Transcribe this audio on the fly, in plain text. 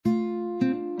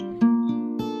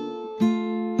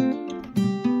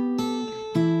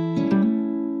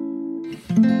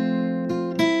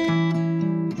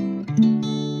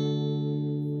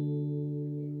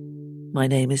My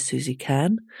name is Susie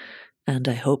Can, and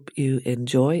I hope you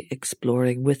enjoy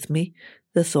exploring with me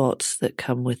the thoughts that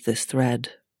come with this thread.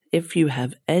 If you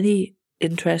have any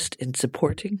interest in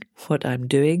supporting what I'm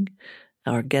doing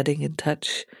or getting in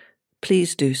touch,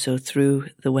 please do so through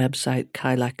the website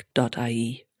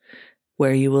kylak.ie,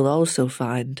 where you will also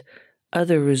find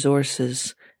other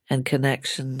resources and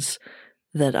connections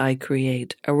that I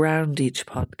create around each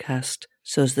podcast,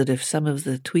 so that if some of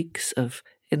the tweaks of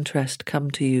interest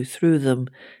come to you through them,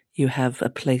 you have a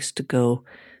place to go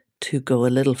a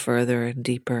little further and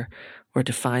deeper, or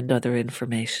to find other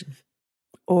information,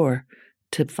 or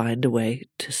to find a way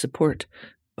to support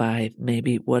by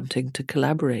maybe wanting to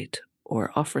collaborate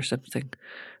or offer something,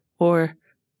 or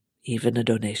even a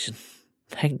donation.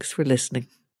 Thanks for listening.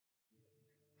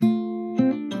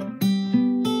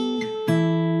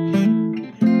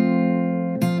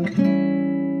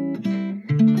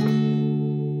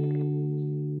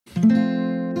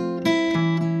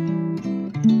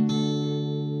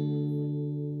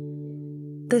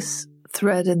 This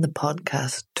thread in the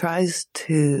podcast tries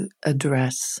to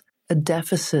address a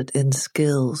deficit in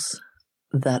skills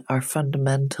that are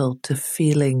fundamental to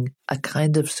feeling a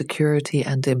kind of security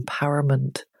and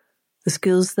empowerment. The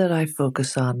skills that I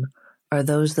focus on are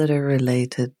those that are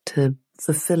related to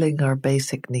fulfilling our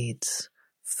basic needs,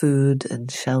 food and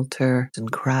shelter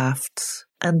and crafts,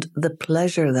 and the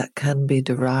pleasure that can be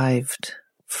derived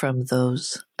from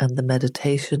those, and the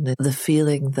meditation, the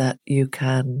feeling that you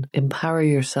can empower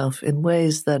yourself in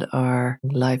ways that are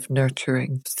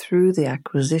life-nurturing through the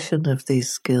acquisition of these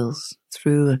skills,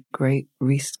 through a great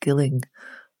reskilling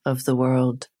of the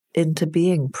world into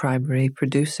being primary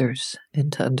producers,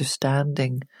 into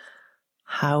understanding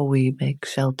how we make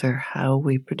shelter, how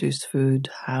we produce food,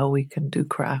 how we can do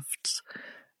crafts,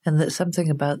 and that something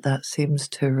about that seems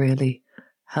to really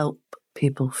help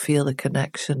people feel a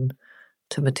connection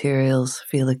to materials,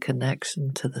 feel a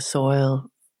connection to the soil,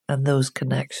 and those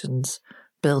connections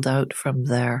build out from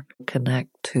there,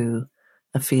 connect to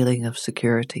a feeling of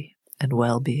security and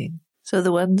well-being. So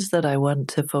the ones that I want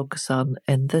to focus on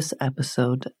in this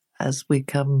episode, as we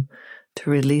come to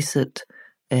release it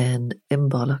in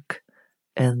Imbolc,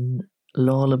 in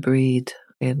Lála Breed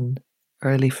in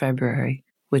early February,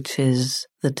 which is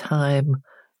the time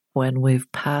when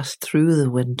we've passed through the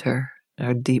winter,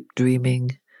 our deep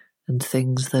dreaming, and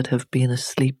things that have been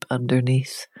asleep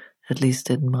underneath, at least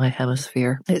in my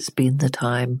hemisphere. It's been the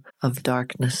time of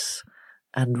darkness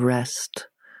and rest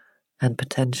and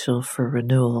potential for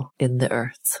renewal in the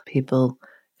earth. People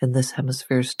in this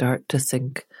hemisphere start to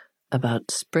think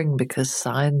about spring because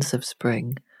signs of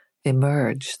spring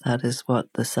emerge. That is what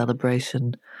the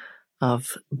celebration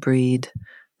of Breed,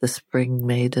 the spring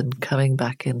maiden, coming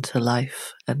back into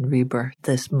life and rebirth.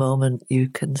 This moment you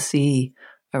can see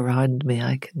around me,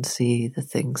 I can see the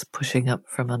things pushing up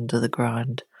from under the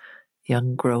ground,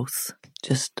 young growth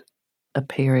just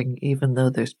appearing, even though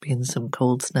there's been some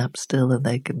cold snaps still and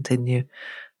they continue.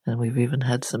 And we've even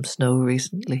had some snow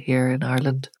recently here in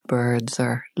Ireland. Birds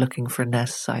are looking for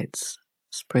nest sites.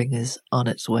 Spring is on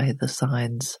its way. The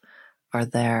signs are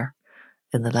there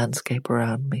in the landscape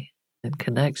around me. In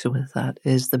connection with that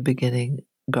is the beginning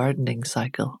gardening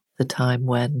cycle, the time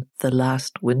when the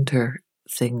last winter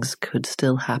things could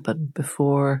still happen.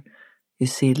 Before you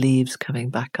see leaves coming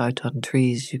back out on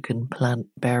trees, you can plant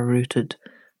bare-rooted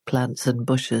plants and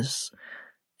bushes.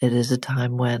 It is a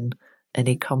time when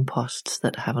any composts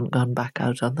that haven't gone back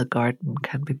out on the garden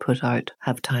can be put out,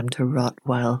 have time to rot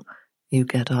while you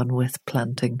get on with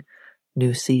planting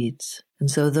new seeds.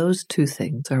 And so those two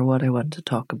things are what I want to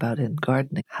talk about in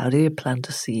gardening. How do you plant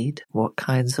a seed? What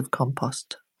kinds of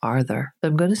compost are there?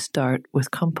 I'm going to start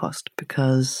with compost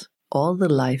because all the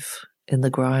life in the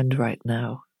ground right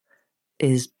now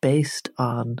is based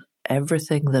on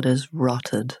everything that is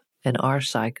rotted in our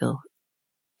cycle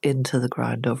into the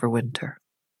ground over winter.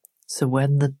 So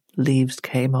when the leaves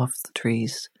came off the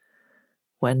trees,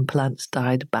 when plants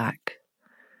died back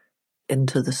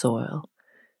into the soil,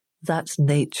 that's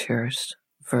nature's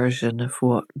version of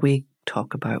what we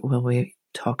talk about when we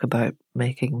talk about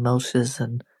making mulches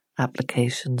and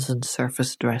applications and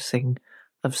surface dressing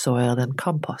of soil and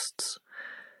composts.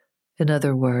 In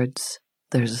other words,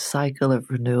 there's a cycle of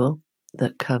renewal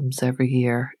that comes every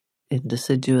year in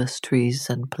deciduous trees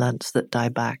and plants that die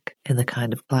back in the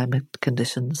kind of climate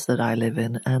conditions that I live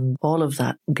in, and all of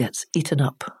that gets eaten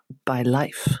up by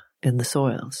life in the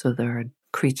soil. So there are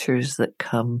creatures that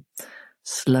come,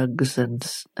 slugs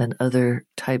and other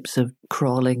types of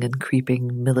crawling and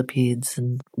creeping millipedes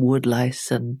and woodlice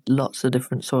and lots of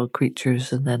different soil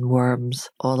creatures, and then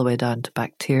worms, all the way down to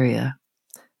bacteria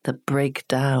that break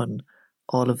down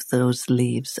all of those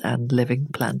leaves and living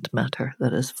plant matter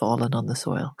that has fallen on the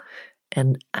soil.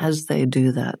 And as they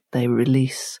do that, they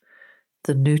release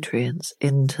the nutrients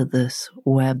into this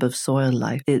web of soil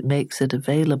life. It makes it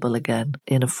available again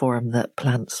in a form that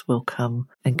plants will come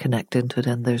and connect into it.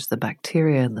 And there's the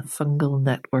bacteria and the fungal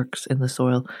networks in the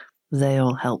soil. They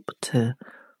all help to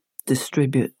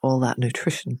distribute all that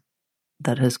nutrition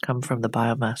that has come from the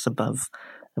biomass above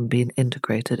and been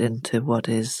integrated into what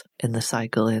is in the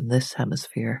cycle in this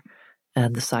hemisphere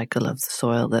and the cycle of the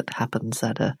soil that happens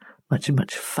at a much,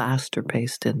 much faster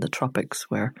pace in the tropics,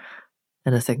 where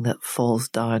anything that falls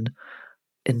down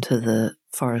into the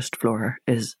forest floor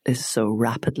is so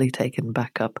rapidly taken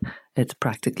back up. It's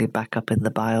practically back up in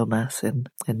the biomass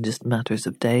in just matters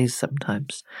of days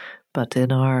sometimes. But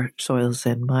in our soils,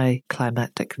 in my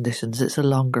climatic conditions, it's a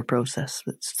longer process.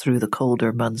 It's through the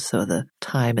colder months, so the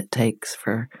time it takes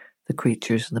for the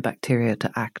creatures and the bacteria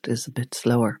to act is a bit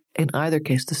slower. In either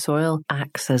case, the soil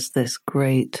acts as this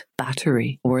great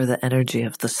battery or the energy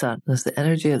of the sun. As the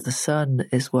energy of the sun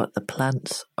is what the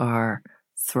plants are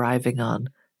thriving on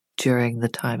during the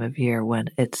time of year when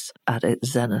it's at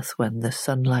its zenith, when the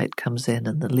sunlight comes in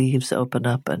and the leaves open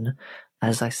up. And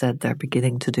as I said, they're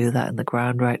beginning to do that in the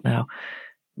ground right now.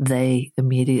 They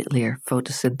immediately are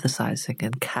photosynthesizing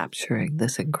and capturing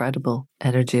this incredible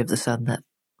energy of the sun that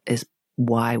is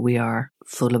why we are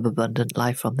full of abundant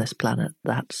life on this planet.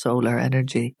 That solar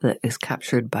energy that is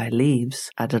captured by leaves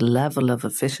at a level of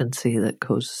efficiency that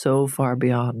goes so far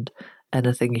beyond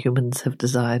anything humans have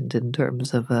designed in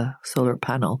terms of a solar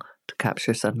panel to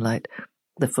capture sunlight.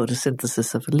 The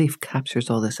photosynthesis of a leaf captures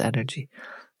all this energy,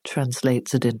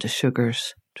 translates it into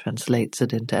sugars, translates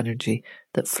it into energy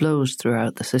that flows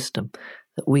throughout the system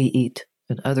that we eat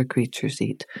and other creatures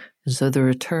eat. And so the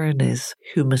return is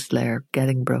humus layer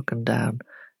getting broken down,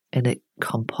 and it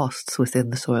composts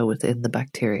within the soil, within the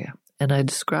bacteria. And I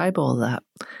describe all that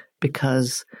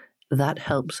because that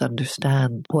helps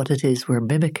understand what it is we're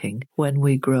mimicking when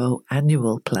we grow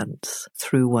annual plants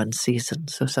through one season.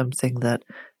 So something that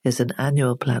is an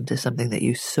annual plant is something that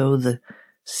you sow the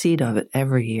seed of it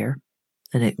every year,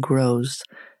 and it grows,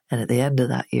 and at the end of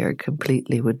that year it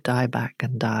completely would die back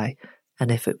and die. And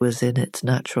if it was in its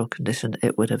natural condition,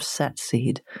 it would have set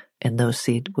seed, and those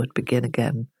seed would begin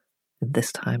again at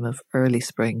this time of early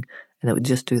spring, and it would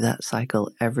just do that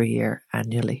cycle every year,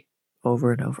 annually,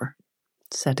 over and over.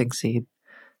 Setting seed,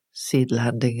 seed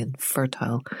landing in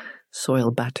fertile soil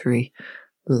battery,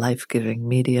 life-giving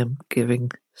medium,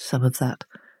 giving some of that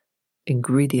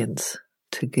ingredients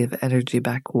to give energy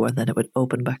back, and then it would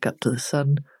open back up to the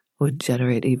sun, would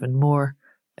generate even more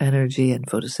energy and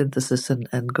photosynthesis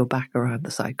and go back around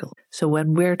the cycle. So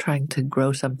when we're trying to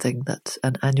grow something that's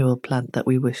an annual plant that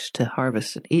we wish to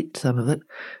harvest and eat some of it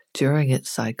during its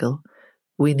cycle,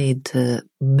 we need to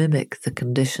mimic the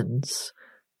conditions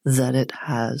that it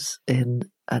has in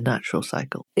a natural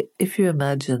cycle. If you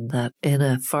imagine that in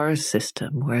a forest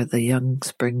system where the young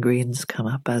spring greens come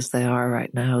up as they are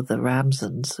right now, the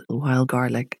ramsons, wild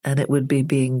garlic, and it would be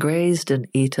being grazed and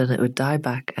eaten, it would die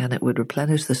back and it would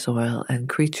replenish the soil, and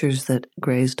creatures that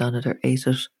grazed on it or ate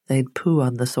it, they'd poo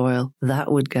on the soil, that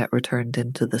would get returned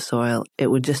into the soil.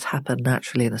 It would just happen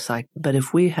naturally in a cycle. But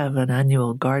if we have an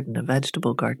annual garden, a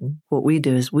vegetable garden, what we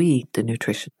do is we eat the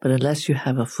nutrition. But unless you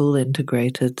have a full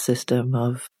integrated system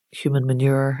of human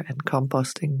manure and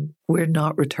composting, we're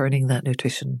not returning that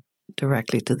nutrition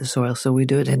directly to the soil. So we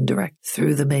do it indirect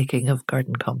through the making of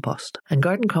garden compost. And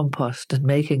garden compost and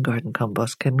making garden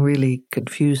compost can really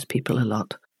confuse people a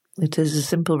lot. It is a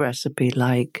simple recipe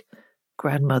like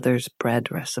grandmother's bread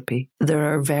recipe.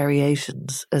 There are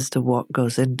variations as to what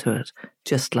goes into it,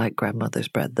 just like grandmother's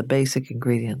bread. The basic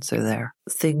ingredients are there.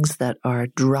 Things that are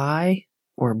dry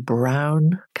or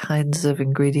brown kinds of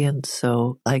ingredients.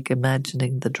 So like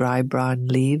imagining the dry brown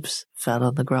leaves fell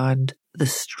on the ground, the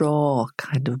straw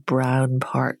kind of brown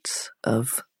parts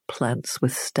of plants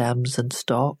with stems and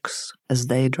stalks as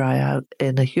they dry out.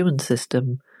 In a human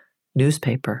system,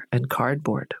 newspaper and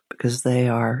cardboard, because they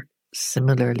are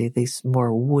similarly these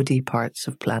more woody parts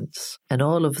of plants. And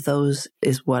all of those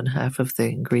is one half of the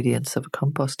ingredients of a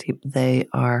compost heap. They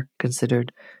are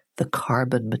considered the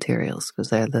carbon materials because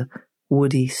they're the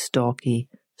woody, stalky,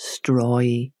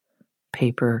 strawy,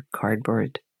 paper,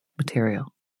 cardboard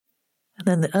material. And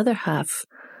then the other half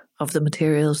of the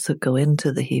materials that go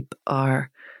into the heap are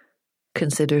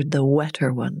considered the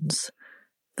wetter ones,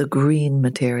 the green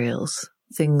materials,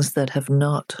 things that have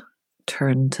not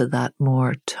turned to that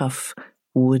more tough,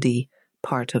 woody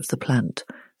part of the plant,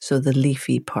 so the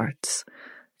leafy parts.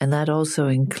 And that also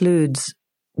includes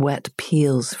wet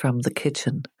peels from the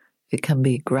kitchen. It can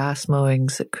be grass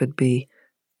mowings, it could be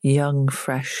young,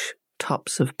 fresh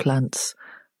tops of plants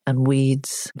and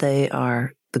weeds, they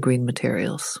are the green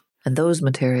materials. And those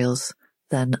materials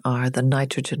then are the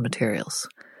nitrogen materials.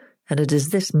 And it is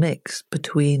this mix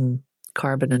between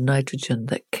carbon and nitrogen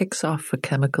that kicks off a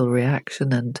chemical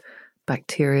reaction and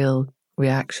bacterial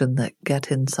reaction that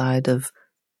get inside of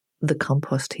the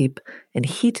compost heap, and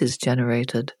heat is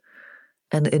generated.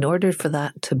 And in order for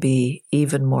that to be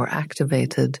even more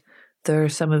activated, there are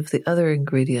some of the other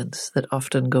ingredients that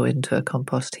often go into a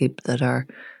compost heap that are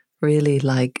really,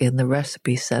 like in the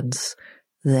recipe sense,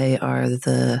 they are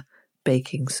the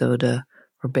baking soda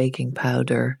or baking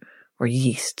powder or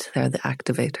yeast. They're the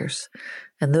activators.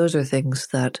 And those are things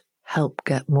that help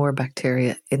get more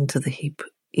bacteria into the heap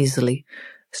easily.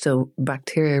 So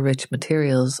bacteria-rich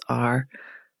materials are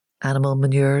animal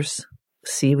manures,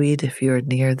 seaweed if you're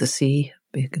near the sea.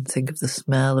 You can think of the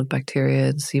smell of bacteria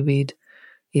in seaweed,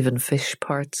 even fish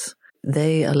parts.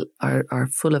 They are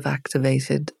full of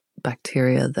activated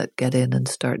bacteria that get in and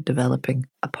start developing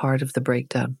a part of the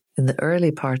breakdown. In the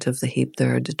early part of the heap,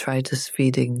 there are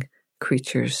detritus-feeding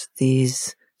creatures,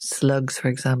 these slugs, for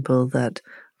example, that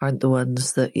aren't the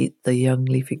ones that eat the young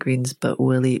leafy greens but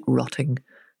will eat rotting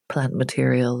plant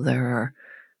material. There are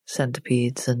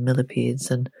centipedes and millipedes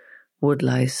and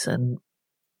woodlice and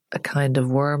a kind of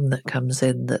worm that comes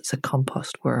in that's a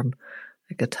compost worm,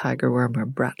 like a tiger worm or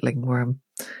bratling worm.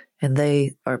 And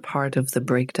they are part of the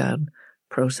breakdown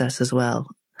process as well.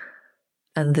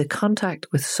 And the contact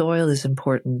with soil is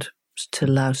important to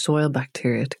allow soil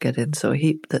bacteria to get in. So a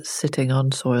heap that's sitting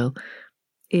on soil,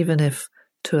 even if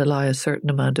to allow a certain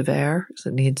amount of air, so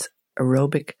it needs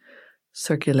aerobic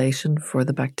circulation for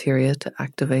the bacteria to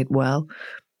activate well.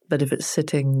 But if it's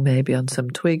sitting maybe on some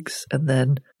twigs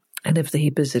and if the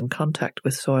heap is in contact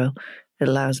with soil, it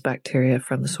allows bacteria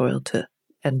from the soil to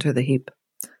enter the heap.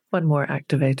 One more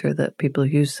activator that people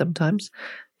use sometimes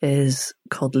is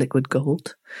called liquid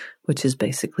gold, which is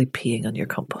basically peeing on your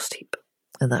compost heap.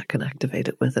 And that can activate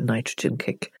it with a nitrogen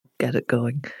kick, get it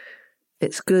going.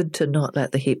 It's good to not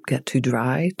let the heap get too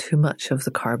dry. Too much of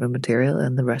the carbon material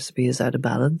and the recipe is out of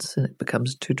balance and it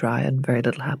becomes too dry and very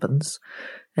little happens.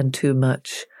 And too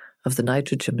much of the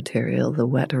nitrogen material, the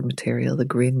wetter material, the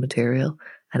green material,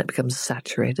 and it becomes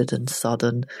saturated and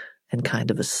sodden and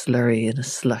kind of a slurry and a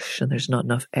slush, and there's not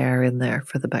enough air in there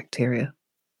for the bacteria.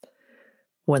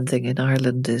 One thing in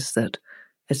Ireland is that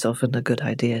it's often a good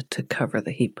idea to cover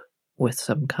the heap with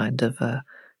some kind of a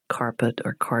carpet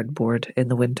or cardboard in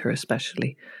the winter,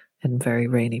 especially in very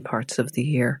rainy parts of the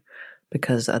year,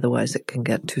 because otherwise it can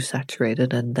get too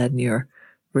saturated and then you're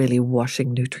really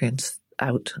washing nutrients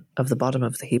out of the bottom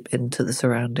of the heap into the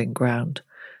surrounding ground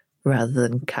rather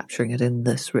than capturing it in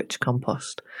this rich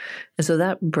compost. And so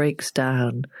that breaks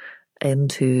down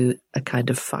into a kind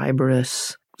of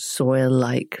fibrous,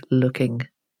 soil-like looking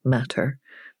matter.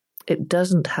 It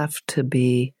doesn't have to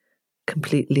be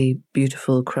completely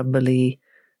beautiful, crumbly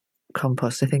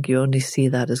compost. I think you only see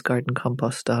that as garden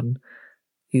compost on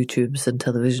YouTubes and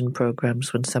television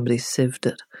programs when somebody sieved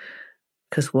it.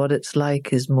 Because what it's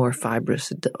like is more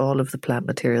fibrous. All of the plant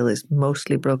material is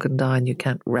mostly broken down. You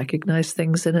can't recognize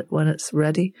things in it when it's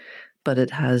ready, but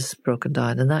it has broken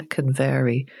down. And that can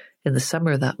vary. In the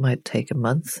summer, that might take a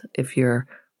month. If you're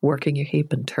working your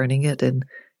heap and turning it and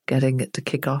getting it to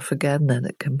kick off again, then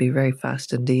it can be very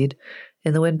fast indeed.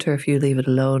 In the winter, if you leave it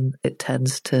alone, it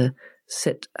tends to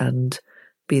sit and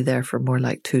be there for more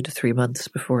like 2 to 3 months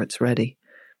before it's ready.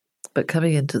 But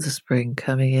coming into the spring,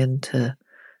 coming into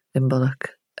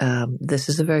Imbolc, this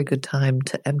is a very good time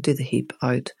to empty the heap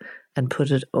out and put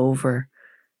it over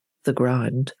the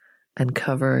ground and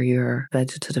cover your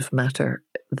vegetative matter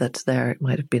that's there. It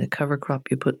might have been a cover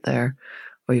crop you put there,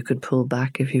 or you could pull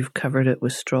back if you've covered it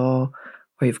with straw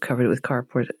or you've covered it with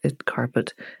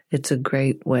carpet. It's a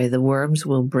great way. The worms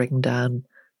will bring down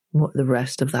the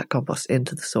rest of that compost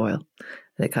into the soil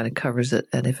and it kind of covers it.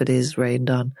 And if it is rained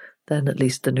on, then at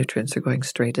least the nutrients are going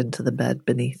straight into the bed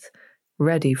beneath,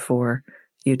 ready for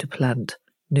you to plant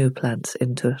new plants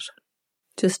into it.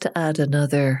 Just to add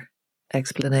another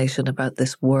explanation about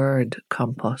this word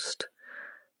compost,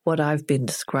 what I've been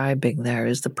describing there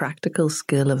is the practical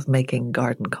skill of making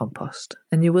garden compost.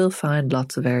 And you will find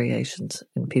lots of variations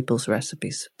in people's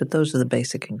recipes, but those are the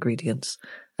basic ingredients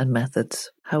and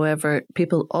methods. However,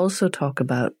 people also talk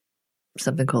about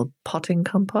something called potting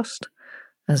compost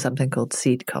and something called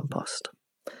seed compost.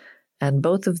 And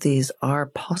both of these are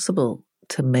possible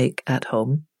to make at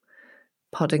home.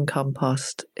 Potting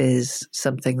compost is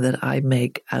something that I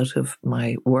make out of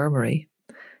my wormery.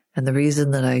 And the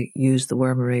reason that I use the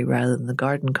wormery rather than the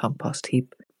garden compost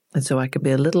heap, and so I can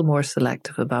be a little more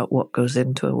selective about what goes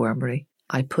into a wormery.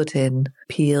 I put in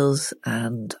peels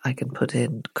and I can put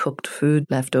in cooked food,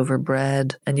 leftover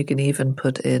bread, and you can even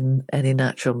put in any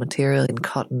natural material in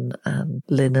cotton and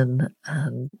linen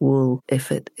and wool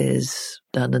if it is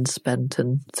done and spent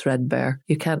and threadbare.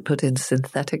 You can't put in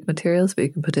synthetic materials, but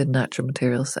you can put in natural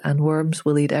materials, and worms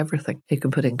will eat everything. You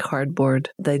can put in cardboard.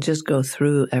 They just go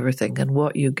through everything, and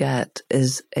what you get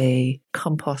is a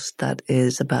compost that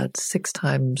is about 6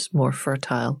 times more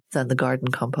fertile than the garden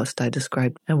compost I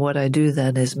described. And what I do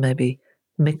then is maybe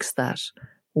mix that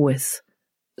with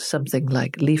something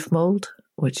like leaf mold,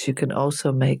 which you can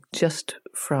also make just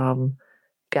from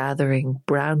gathering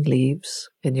brown leaves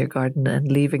in your garden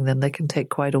and leaving them. They can take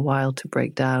quite a while to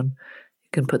break down. You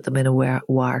can put them in a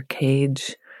wire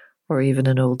cage or even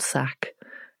an old sack,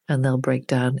 and they'll break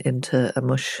down into a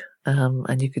mush.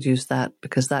 And you could use that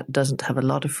because that doesn't have a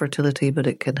lot of fertility, but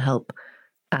it can help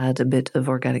add a bit of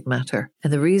organic matter.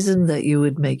 And the reason that you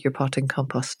would make your potting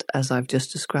compost, as I've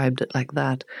just described it like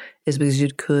that, is because you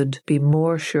could be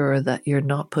more sure that you're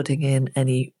not putting in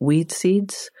any weed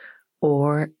seeds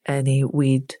or any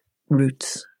weed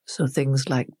roots. So things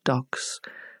like docks,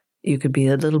 you could be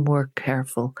a little more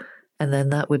careful. And then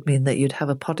that would mean that you'd have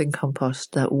a potting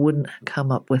compost that wouldn't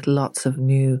come up with lots of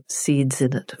new seeds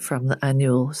in it from the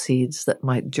annual seeds that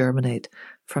might germinate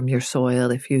from your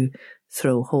soil if you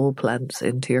throw whole plants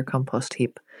into your compost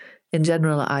heap. In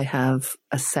general, I have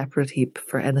a separate heap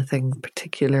for anything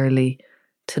particularly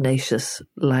tenacious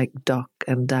like dock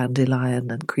and dandelion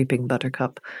and creeping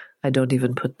buttercup. I don't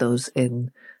even put those in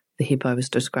the heap I was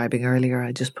describing earlier.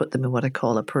 I just put them in what I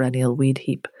call a perennial weed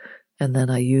heap. And then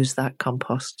I use that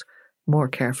compost more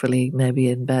carefully, maybe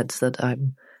in beds that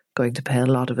I'm going to pay a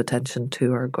lot of attention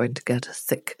to or going to get a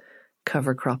thick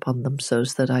cover crop on them so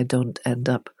that I don't end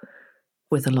up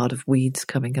with a lot of weeds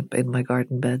coming up in my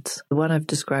garden beds. The one I've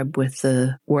described with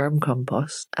the worm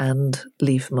compost and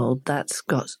leaf mold, that's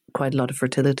got quite a lot of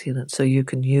fertility in it, so you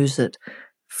can use it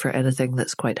for anything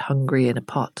that's quite hungry in a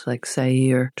pot. Like say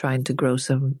you're trying to grow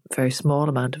some very small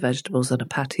amount of vegetables on a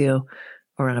patio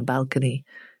or on a balcony,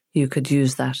 you could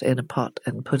use that in a pot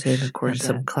and put in, of course,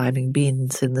 some climbing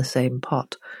beans in the same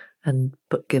pot and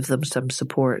give them some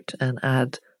support and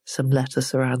add some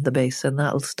lettuce around the base, and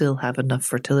that'll still have enough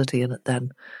fertility in it then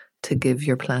to give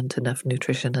your plant enough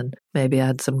nutrition, and maybe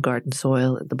add some garden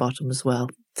soil at the bottom as well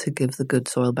to give the good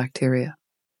soil bacteria.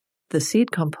 The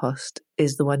seed compost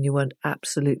is the one you want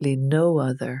absolutely no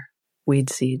other weed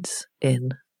seeds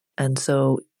in, and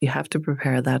so you have to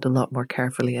prepare that a lot more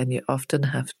carefully, and you often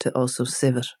have to also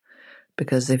sieve it,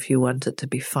 because if you want it to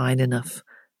be fine enough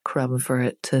crumb for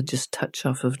it to just touch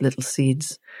off of little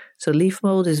seeds. So leaf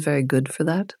mold is very good for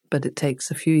that, but it takes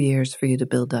a few years for you to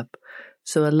build up.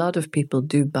 So a lot of people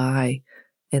do buy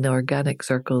in organic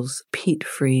circles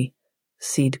peat-free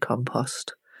seed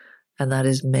compost, and that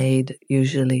is made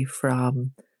usually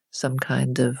from some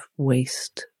kind of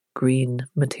waste green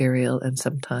material, and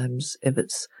sometimes if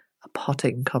it's a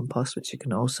potting compost, which you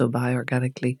can also buy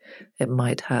organically, it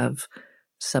might have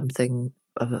something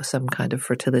of some kind of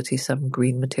fertility, some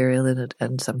green material in it,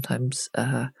 and sometimes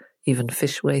even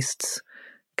fish wastes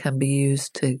can be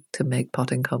used to make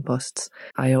potting composts.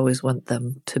 I always want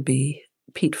them to be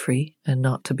peat-free and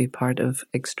not to be part of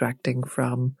extracting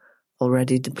from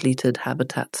already depleted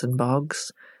habitats and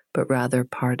bogs, but rather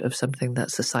part of something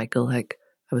that's a cycle like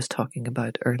I was talking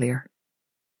about earlier.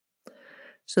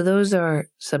 So those are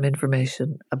some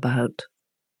information about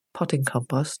potting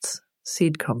composts,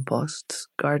 seed composts,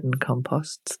 garden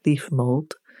composts, leaf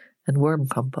mold, and worm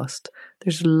compost.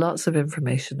 There's lots of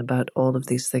information about all of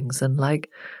these things, and like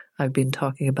I've been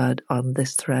talking about on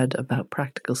this thread about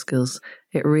practical skills,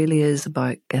 it really is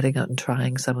about getting out and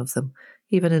trying some of them,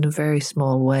 even in a very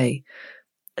small way.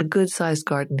 A good-sized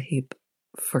garden heap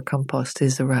for compost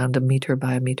is around 1 metre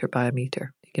by 1 metre by 1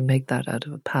 metre. You can make that out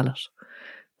of a pallet.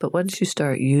 But once you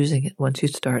start using it, once you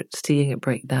start seeing it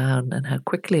break down and how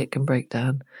quickly it can break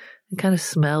down, and kind of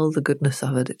smell the goodness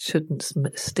of it, it shouldn't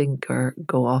stink or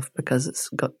go off because it's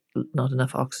got not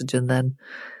enough oxygen then,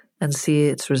 and see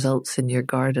its results in your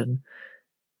garden.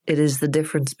 It is the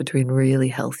difference between really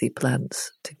healthy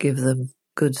plants to give them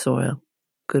good soil,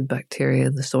 good bacteria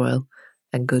in the soil,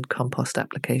 and good compost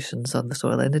applications on the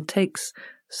soil. And it takes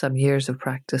some years of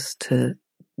practice to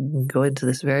go into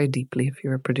this very deeply. If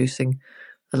you're producing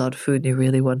a lot of food and you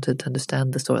really wanted to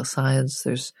understand the soil science,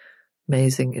 there's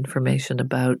amazing information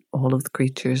about all of the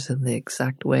creatures and the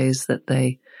exact ways that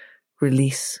they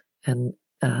release and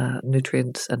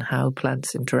nutrients and how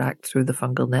plants interact through the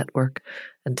fungal network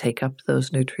and take up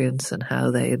those nutrients and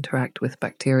how they interact with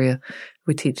bacteria.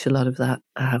 We teach a lot of that.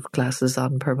 I have classes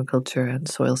on permaculture and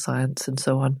soil science and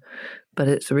so on. But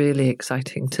it's really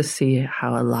exciting to see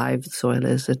how alive the soil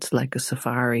is. It's like a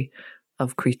safari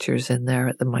of creatures in there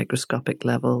at the microscopic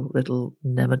level, little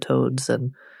nematodes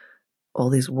and all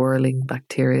these whirling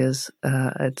bacterias.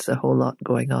 It's a whole lot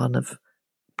going on of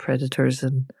predators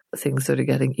and things that are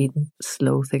getting eaten,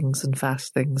 slow things and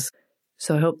fast things.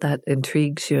 So I hope that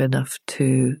intrigues you enough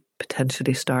to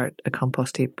potentially start a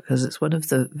compost heap, because it's one of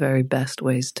the very best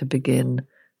ways to begin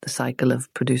the cycle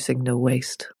of producing no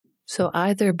waste. So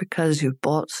either because you've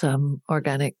bought some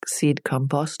organic seed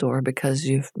compost or because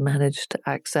you've managed to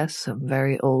access some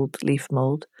very old leaf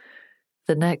mold,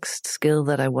 the next skill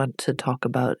that I want to talk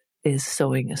about is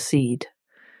sowing a seed.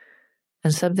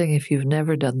 And something, if you've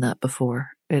never done that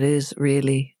before, it is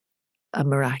really a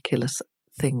miraculous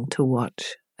thing to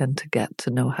watch and to get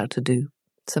to know how to do.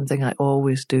 Something I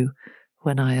always do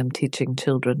when I am teaching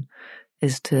children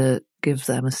is to give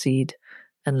them a seed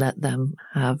and let them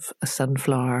have a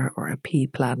sunflower or a pea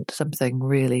plant, something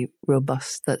really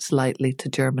robust that's likely to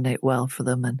germinate well for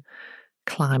them and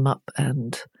climb up,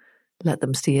 and let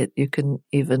them see it. You can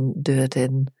even do it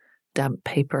in damp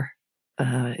paper,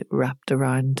 wrapped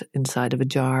around inside of a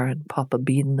jar, and pop a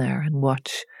bean there and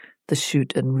watch the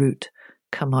shoot and root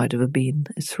come out of a bean.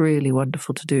 It's really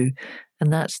wonderful to do.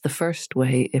 And that's the first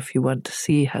way, if you want to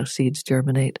see how seeds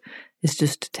germinate, is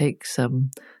just to take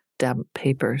some damp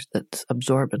paper that's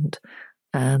absorbent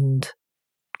and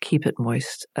keep it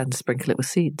moist and sprinkle it with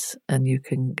seeds. And you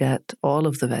can get all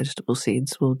of the vegetable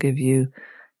seeds will give you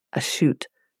a shoot,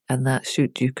 and that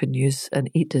shoot you can use and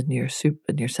eat in your soup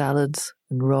and your salads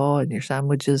and raw in your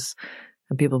sandwiches.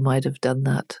 And people might have done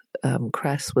that.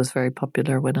 Cress was very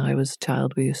popular when I was a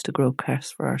child. We used to grow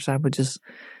cress for our sandwiches.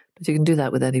 But you can do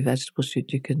that with any vegetable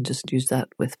shoot. You can just use that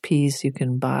with peas. You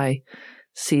can buy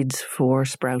seeds for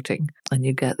sprouting, and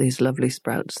you get these lovely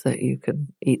sprouts that you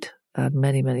can eat.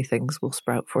 Many, many things will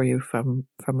sprout for you from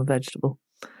a vegetable.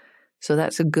 So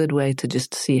that's a good way to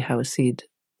just see how a seed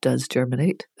does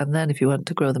germinate. And then if you want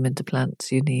to grow them into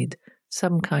plants, you need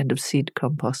some kind of seed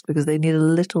compost, because they need a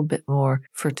little bit more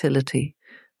fertility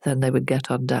than they would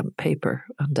get on damp paper.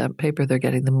 On damp paper, they're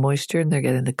getting the moisture and they're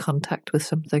getting the contact with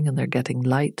something and they're getting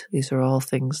light. These are all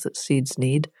things that seeds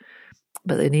need,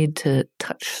 but they need to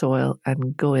touch soil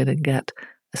and go in and get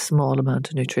a small amount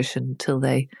of nutrition until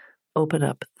they open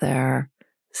up their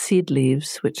seed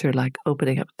leaves, which are like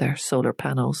opening up their solar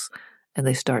panels, and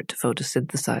they start to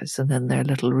photosynthesize, and then their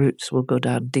little roots will go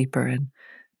down deeper and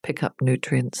pick up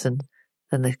nutrients, and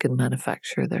then they can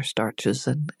manufacture their starches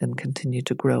and continue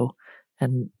to grow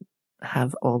and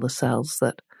have all the cells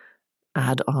that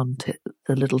add on to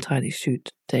the little tiny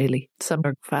shoot daily. Some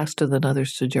are faster than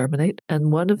others to germinate,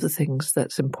 and one of the things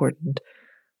that's important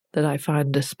that I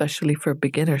find, especially for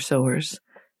beginner sowers,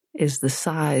 is the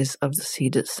size of the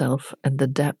seed itself and the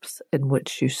depth in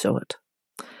which you sow it.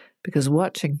 Because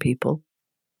watching people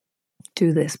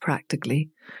do this practically,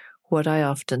 what I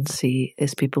often see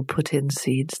is people put in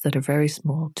seeds that are very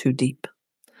small, too deep.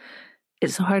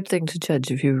 It's a hard thing to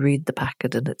judge if you read the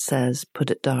packet and it says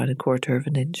put it down 1/4 of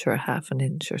an inch or 1/2 an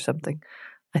inch or something.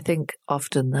 I think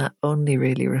often that only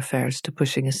really refers to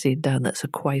pushing a seed down that's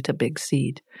quite a big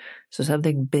seed. So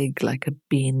something big like a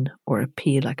bean or a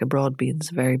pea, like a broad bean,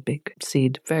 is a very big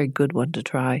seed, very good one to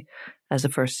try as a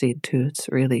first seed too. It's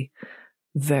really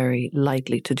very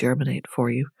likely to germinate for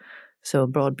you. So a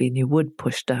broad bean you would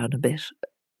push down a bit,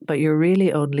 but you're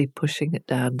really only pushing it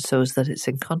down so that it's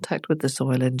in contact with the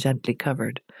soil and gently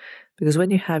covered. Because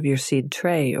when you have your seed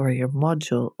tray or your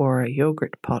module or a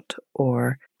yogurt pot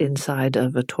or inside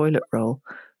of a toilet roll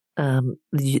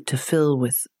to fill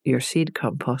with your seed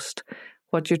compost,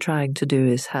 what you're trying to do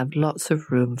is have lots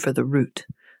of room for the root.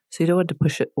 So you don't want to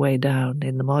push it way down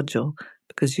in the module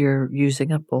because you're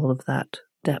using up all of that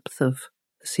depth of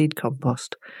seed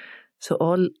compost. So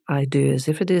all I do is,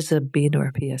 if it is a bean or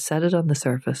a pea, I set it on the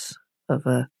surface of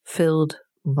a filled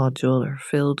module or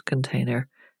filled container,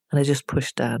 and I just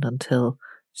push down until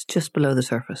it's just below the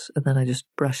surface, and then I just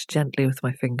brush gently with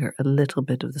my finger a little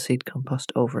bit of the seed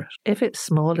compost over it. If it's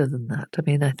smaller than that,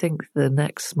 I think the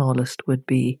next smallest would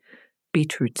be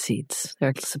beetroot seeds.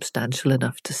 They're substantial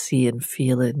enough to see and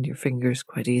feel in your fingers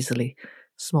quite easily,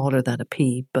 smaller than a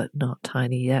pea, but not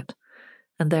tiny yet.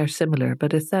 And they're similar,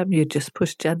 but with them you just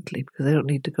push gently because they don't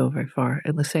need to go very far.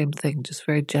 And the same thing, just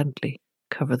very gently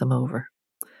cover them over.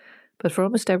 But for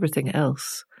almost everything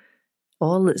else,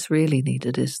 all that's really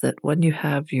needed is that when you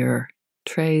have your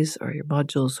trays or your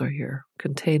modules or your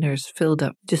containers filled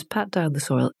up, just pat down the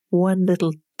soil. One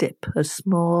little dip, a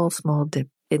small dip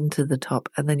into the top,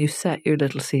 and then you set your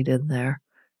little seed in there.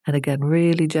 And again,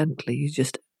 really gently, you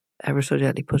just ever so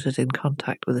gently put it in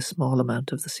contact with a small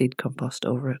amount of the seed compost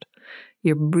over it.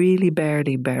 You're really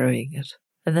barely burying it.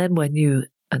 And then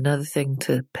another thing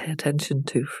to pay attention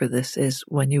to for this is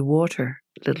when you water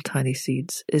little tiny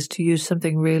seeds is to use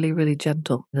something really, really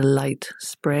gentle, a light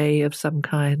spray of some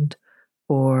kind,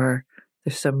 or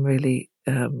there's some really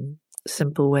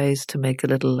simple ways to make a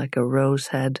little, like a rose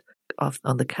head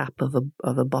on the cap of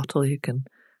a bottle. You can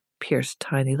pierce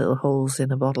tiny little holes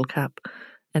in a bottle cap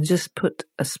and just put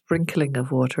a sprinkling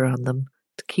of water on them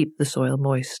to keep the soil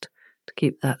moist, to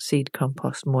keep that seed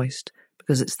compost moist,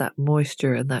 because it's that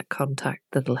moisture and that contact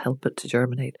that'll help it to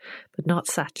germinate, but not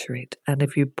saturate. And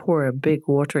if you pour a big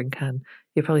watering can,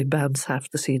 you probably bounce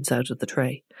half the seeds out of the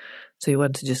tray. So you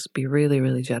want to just be really,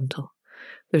 really gentle.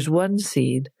 There's one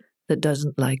seed that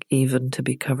doesn't like even to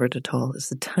be covered at all. It's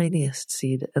the tiniest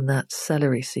seed, and that's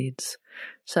celery seeds.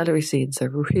 Celery seeds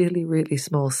are really, really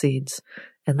small seeds,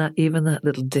 and that even that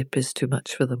little dip is too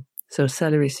much for them. So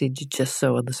celery seed you just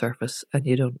sow on the surface and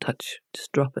you don't touch,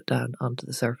 just drop it down onto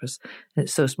the surface. And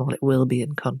it's so small it will be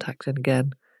in contact, and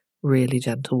again, really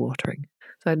gentle watering.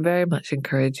 So I'd very much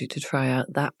encourage you to try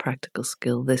out that practical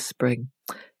skill this spring.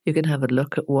 You can have a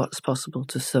look at what's possible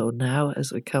to sow now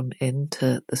as we come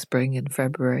into the spring in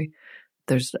February.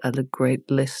 There's a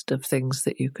great list of things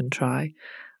that you can try.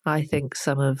 I think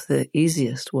some of the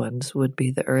easiest ones would be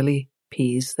the early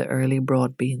peas, the early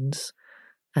broad beans,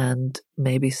 and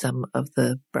maybe some of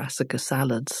the brassica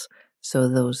salads. So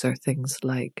those are things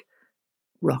like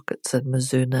rockets and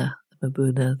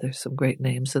Mabuna. There's some great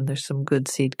names, and there's some good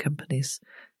seed companies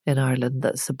in Ireland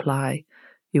that supply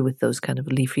you with those kind of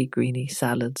leafy, greeny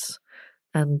salads.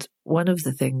 And one of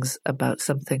the things about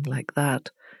something like that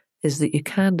is that you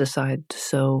can decide to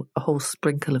sow a whole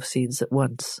sprinkle of seeds at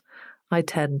once. I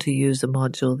tend to use a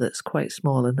module that's quite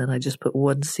small, and then I just put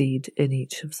one seed in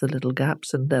each of the little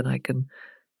gaps, and then I can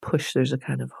push. There's a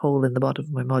kind of hole in the bottom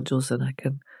of my modules, and I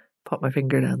can pop my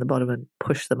finger down the bottom and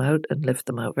push them out and lift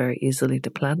them out very easily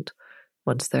to plant.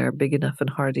 Once they're big enough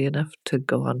and hardy enough to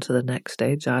go on to the next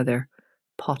stage, either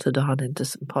potted on into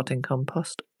some potting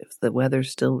compost if the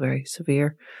weather's still very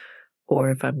severe, or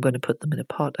if I'm going to put them in a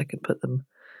pot, I can put them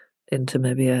into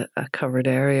maybe a covered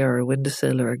area or a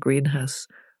windowsill or a greenhouse.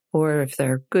 Or if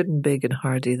they're good and big and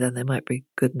hardy, then they might be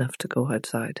good enough to go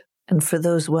outside. And for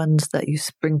those ones that you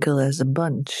sprinkle as a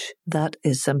bunch, that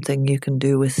is something you can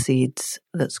do with seeds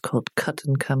that's called cut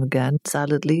and come again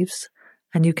salad leaves.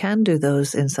 And you can do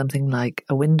those in something like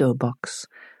a window box,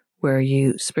 where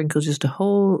you sprinkle just a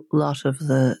whole lot of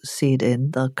the seed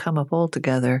in. They'll come up all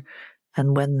together,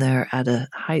 and when they're at a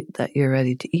height that you're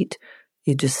ready to eat,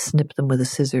 you just snip them with a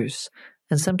scissors.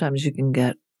 And sometimes you can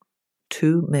get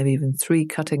 2, maybe even 3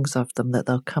 cuttings of them that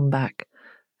they'll come back.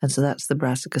 And so that's the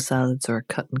brassica salads, or a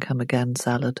cut and come again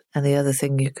salad. And the other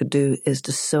thing you could do is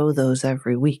to sow those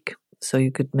every week. So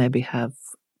you could maybe have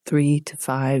 3 to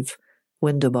 5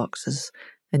 window boxes,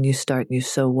 and you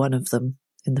sow one of them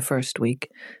in the first week,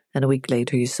 and a week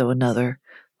later you sow another,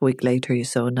 a week later you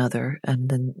sow another, and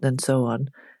then so on.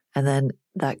 And then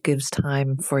that gives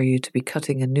time for you to be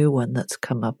cutting a new one that's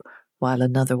come up while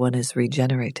another one is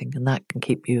regenerating, and that can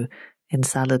keep you in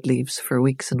salad leaves for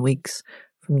weeks and weeks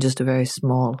from just a very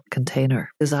small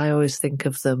container. Because I always think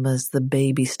of them as the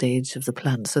baby stage of the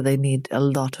plant, so they need a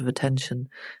lot of attention.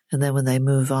 And then when they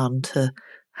move on to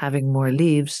having more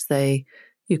leaves,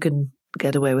 you can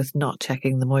get away with not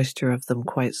checking the moisture of them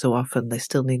quite so often. They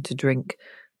still need to drink,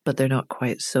 but they're not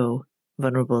quite so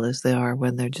vulnerable as they are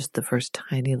when they're just the first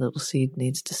tiny little seed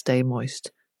needs to stay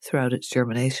moist throughout its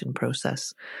germination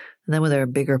process. And then when they're a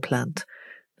bigger plant,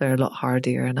 they're a lot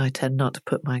hardier, and I tend not to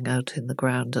put mine out in the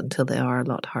ground until they are a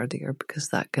lot hardier, because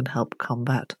that can help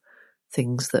combat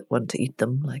things that want to eat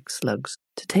them, like slugs.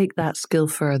 To take that skill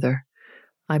further,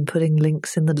 I'm putting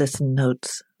links in the listen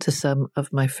notes to some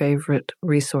of my favourite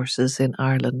resources in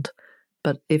Ireland.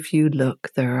 But if you look,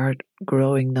 there are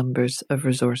growing numbers of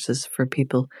resources for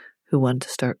people who want to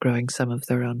start growing some of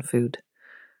their own food.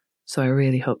 So I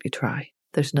really hope you try.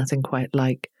 There's nothing quite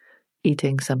like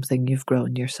eating something you've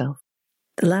grown yourself.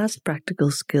 The last practical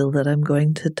skill that I'm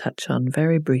going to touch on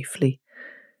very briefly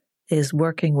is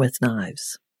working with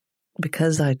knives.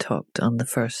 Because I talked on the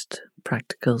first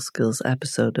practical skills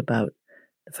episode about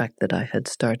the fact that I had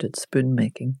started spoon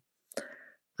making,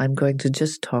 I'm going to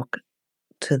just talk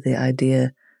to the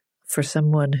idea for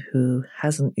someone who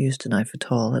hasn't used a knife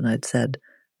at all, and I'd said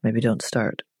maybe don't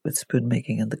start with spoon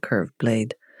making and the curved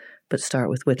blade, but start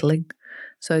with whittling.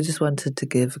 So I just wanted to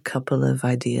give a couple of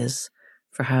ideas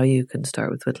for how you can start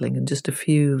with whittling, and just a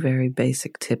few very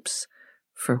basic tips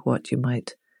for what you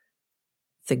might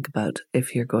think about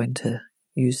if you're going to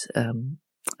use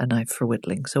a knife for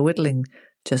whittling. So whittling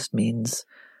just means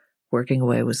working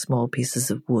away with small pieces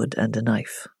of wood and a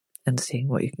knife and seeing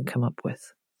what you can come up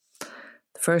with.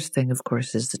 The first thing, of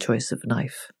course, is the choice of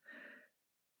knife.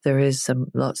 There is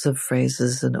lots of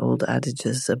phrases and old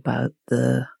adages about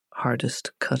the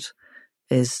hardest cut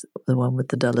is the one with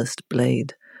the dullest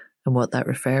blade. And what that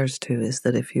refers to is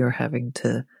that if you're having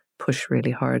to push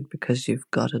really hard because you've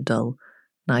got a dull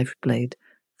knife blade,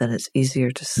 then it's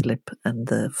easier to slip, and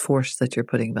the force that you're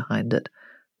putting behind it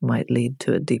might lead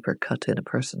to a deeper cut in a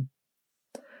person.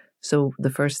 So the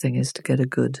first thing is to get a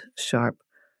good, sharp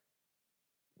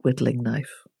whittling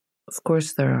knife. Of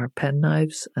course, there are pen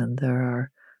knives, and there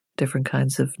are different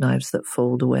kinds of knives that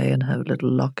fold away and have a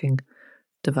little locking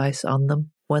device on them.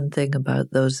 One thing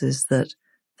about those is that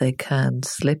they can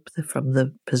slip from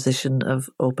the position of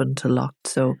open to locked.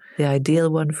 So the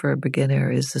ideal one for a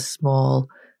beginner is a small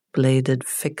bladed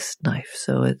fixed knife.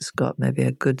 So it's got maybe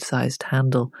a good sized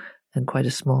handle and quite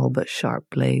a small but sharp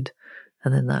blade.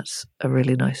 And then that's a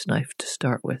really nice knife to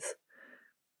start with.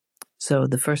 So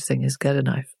the first thing is get a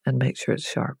knife and make sure it's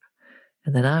sharp.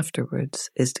 And then afterwards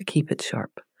is to keep it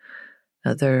sharp.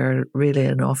 Now, there are really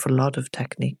an awful lot of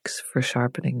techniques for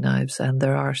sharpening knives, and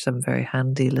there are some very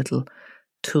handy little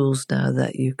tools now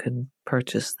that you can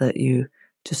purchase that you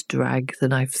just drag the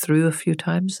knife through a few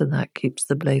times, and that keeps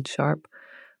the blade sharp.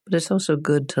 But it's also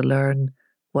good to learn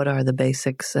what are the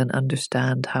basics and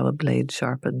understand how a blade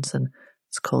sharpens, and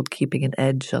it's called keeping an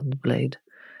edge on the blade.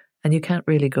 And you can't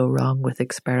really go wrong with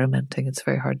experimenting. It's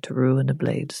very hard to ruin a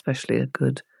blade, especially a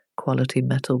good quality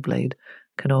metal blade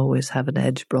can always have an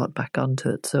edge brought back onto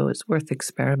it. So it's worth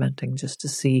experimenting just to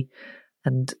see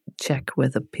and check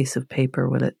with a piece of paper,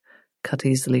 will it cut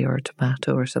easily, or a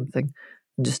tomato or something,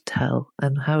 and just tell.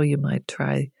 And how you might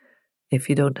try, if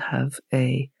you don't have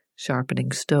a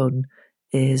sharpening stone,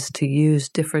 is to use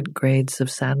different grades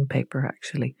of sandpaper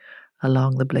actually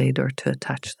along the blade, or to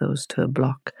attach those to a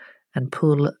block and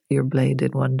pull your blade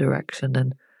in one direction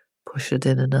and push it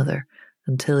in another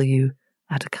until you,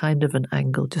 at a kind of an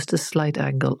angle, just a slight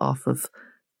angle off of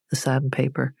the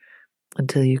sandpaper,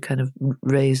 until you kind of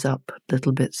raise up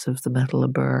little bits of the metal a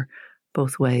burr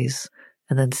both ways,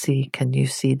 and then see, can you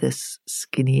see this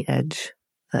skinny edge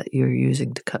that you're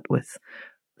using to cut with?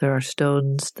 There are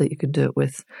stones that you can do it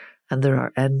with, and there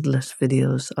are endless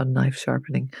videos on knife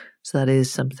sharpening. So that is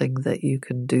something that you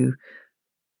can do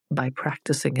by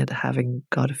practicing it, having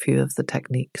got a few of the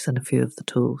techniques and a few of the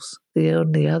tools. The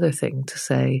only other thing to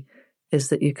say is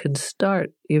that you can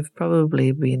start, you've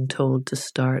probably been told to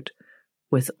start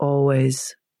with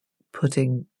always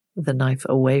putting the knife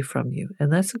away from you. And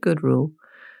that's a good rule,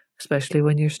 especially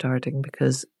when you're starting,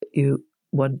 because you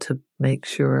want to make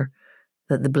sure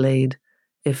that the blade,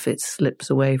 if it slips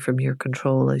away from your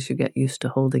control as you get used to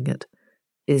holding it,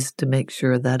 is to make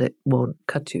sure that it won't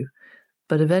cut you.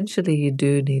 But eventually you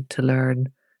do need to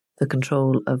learn the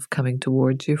control of coming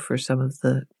towards you for some of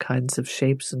the kinds of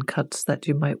shapes and cuts that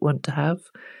you might want to have.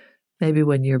 Maybe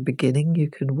when you're beginning,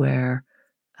 you can wear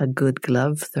a good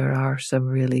glove. There are some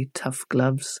really tough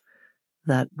gloves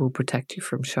that will protect you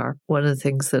from sharp. One of the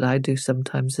things that I do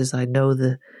sometimes is I know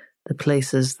the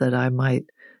places that I might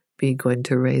be going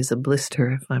to raise a blister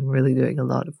if I'm really doing a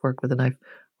lot of work with a knife,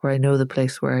 or I know the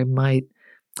place where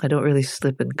I don't really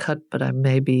slip and cut, but I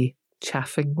may be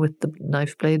chaffing with the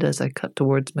knife blade as I cut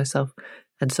towards myself.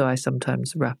 And so I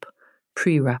sometimes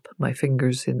pre-wrap my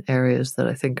fingers in areas that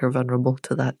I think are vulnerable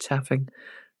to that chaffing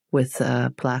with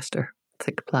plaster,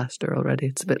 thick plaster already.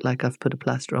 It's a bit like I've put a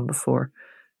plaster on before,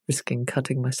 risking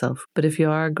cutting myself. But if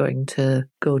you are going to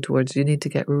go towards, you need to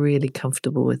get really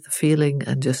comfortable with the feeling.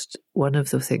 And just one of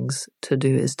the things to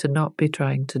do is to not be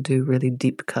trying to do really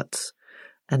deep cuts,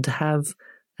 and to have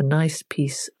a nice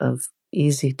piece of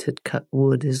easy to cut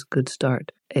wood is a good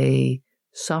start. A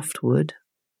soft wood,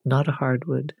 not a hard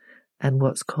wood, and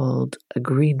what's called a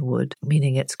green wood,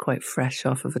 meaning it's quite fresh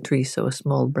off of a tree. So a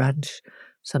small branch,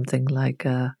 something like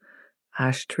a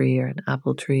ash tree or an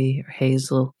apple tree or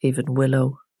hazel, even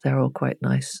willow, they're all quite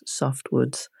nice soft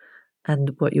woods.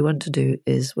 And what you want to do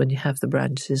is, when you have the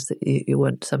branches, that you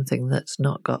want something that's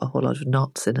not got a whole lot of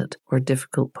knots in it or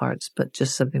difficult parts, but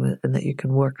just something that you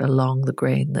can work along the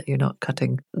grain, that you're not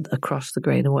cutting across the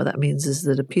grain. And what that means is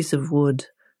that a piece of wood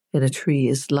in a tree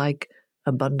is like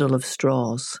a bundle of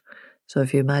straws. So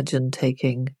if you imagine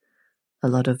taking a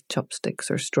lot of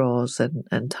chopsticks or straws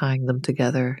and tying them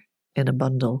together in a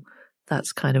bundle,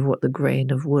 that's kind of what the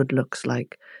grain of wood looks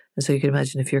like. And so you can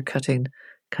imagine if you're cutting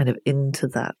kind of into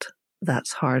that,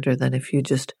 that's harder than if you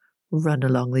just run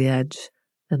along the edge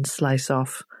and slice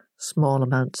off small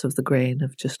amounts of the grain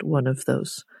of just one of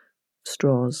those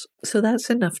straws. So that's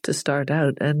enough to start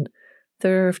out. And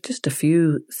there are just a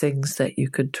few things that you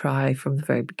could try from the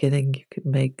very beginning. You could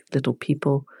make little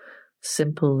people,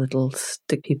 simple little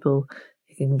stick people.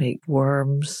 You can make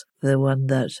worms. The one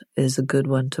that is a good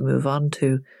one to move on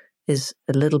to is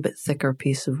a little bit thicker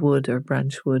piece of wood or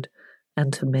branch wood,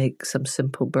 and to make some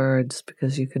simple birds,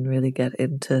 because you can really get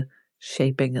into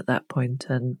shaping at that point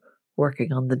and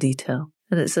working on the detail.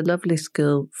 And it's a lovely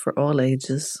skill for all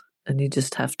ages, and you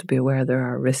just have to be aware there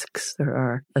are risks that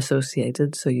are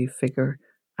associated, so you figure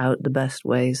out the best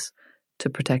ways to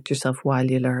protect yourself while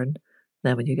you learn.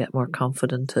 Then when you get more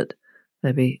confident at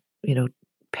maybe,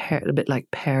 a bit like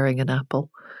paring an apple.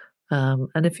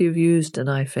 And if you've used a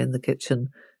knife in the kitchen,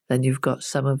 then you've got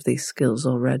some of these skills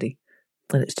already.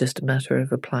 And it's just a matter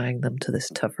of applying them to this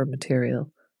tougher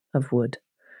material of wood.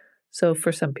 So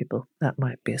for some people, that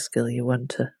might be a skill you want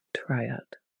to try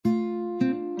out.